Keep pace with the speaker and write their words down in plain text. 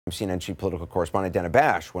CNN chief political correspondent Dana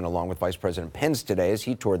Bash went along with Vice President Pence today as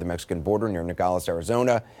he toured the Mexican border near Nogales,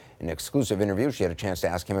 Arizona. In an exclusive interview, she had a chance to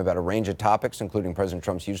ask him about a range of topics, including President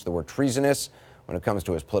Trump's use of the word treasonous when it comes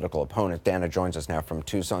to his political opponent. Dana joins us now from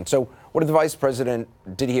Tucson. So what did the vice president,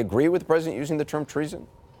 did he agree with the president using the term treason?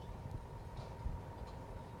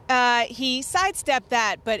 He sidestepped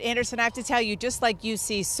that, but Anderson, I have to tell you, just like you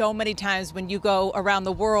see so many times when you go around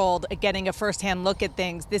the world getting a firsthand look at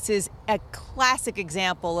things, this is a classic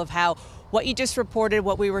example of how what you just reported,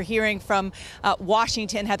 what we were hearing from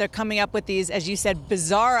Washington, how they're coming up with these, as you said,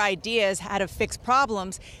 bizarre ideas how to fix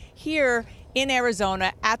problems. Here in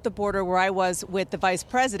Arizona, at the border where I was with the vice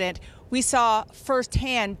president, we saw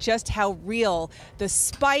firsthand just how real the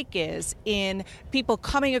spike is in people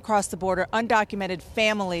coming across the border, undocumented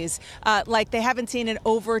families, like they haven't seen in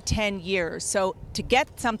over 10 years. So to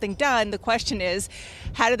get something done, the question is,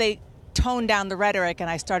 how do they tone down the rhetoric? And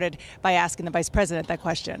I started by asking the vice president that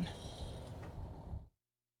question.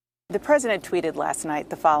 The president tweeted last night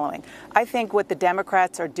the following: "I think what the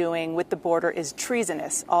Democrats are doing with the border is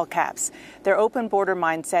treasonous," all caps. "Their open border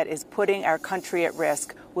mindset is putting our country at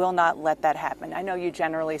risk. We'll not let that happen." I know you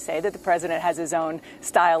generally say that the president has his own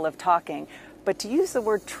style of talking, but to use the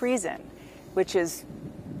word treason, which is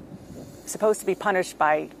supposed to be punished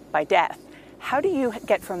by death, how do you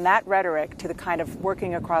get from that rhetoric to the kind of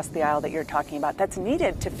working across the aisle that you're talking about that's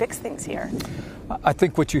needed to fix things here? I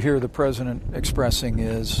think what you hear the president expressing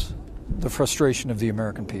is the frustration of the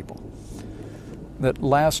American people. That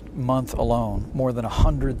last month alone, more than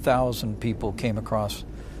 100,000 people came across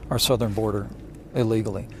our southern border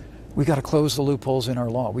illegally. We've got to close the loopholes in our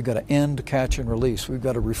law. We've got to end catch and release. We've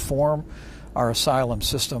got to reform our asylum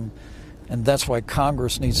system. And that's why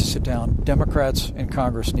Congress needs to sit down. Democrats in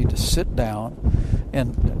Congress need to sit down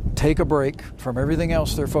and take a break from everything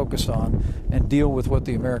else they're focused on and deal with what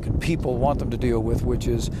the American people want them to deal with, which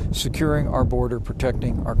is securing our border,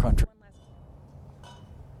 protecting our country.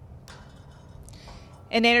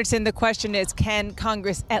 And Anderson, the question is, can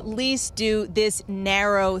Congress at least do this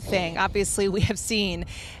narrow thing? Obviously, we have seen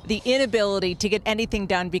the inability to get anything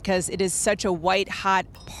done because it is such a white-hot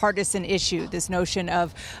partisan issue, this notion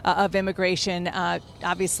of immigration.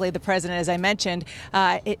 Obviously, the president, as I mentioned,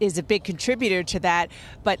 is a big contributor to that.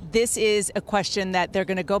 But this is a question that they're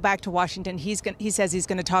going to go back to Washington. He says he's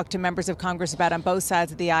going to talk to members of Congress about on both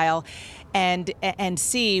sides of the aisle and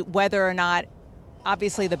see whether or not,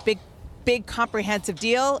 obviously, the big comprehensive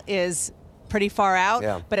deal is pretty far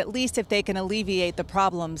out, but at least if they can alleviate the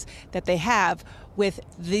problems that they have with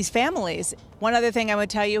these families. One other thing I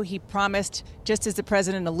would tell you, he promised, just as the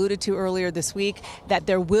president alluded to earlier this week, that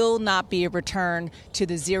there will not be a return to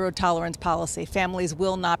the zero tolerance policy. Families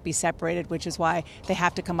will not be separated, which is why they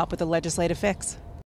have to come up with a legislative fix.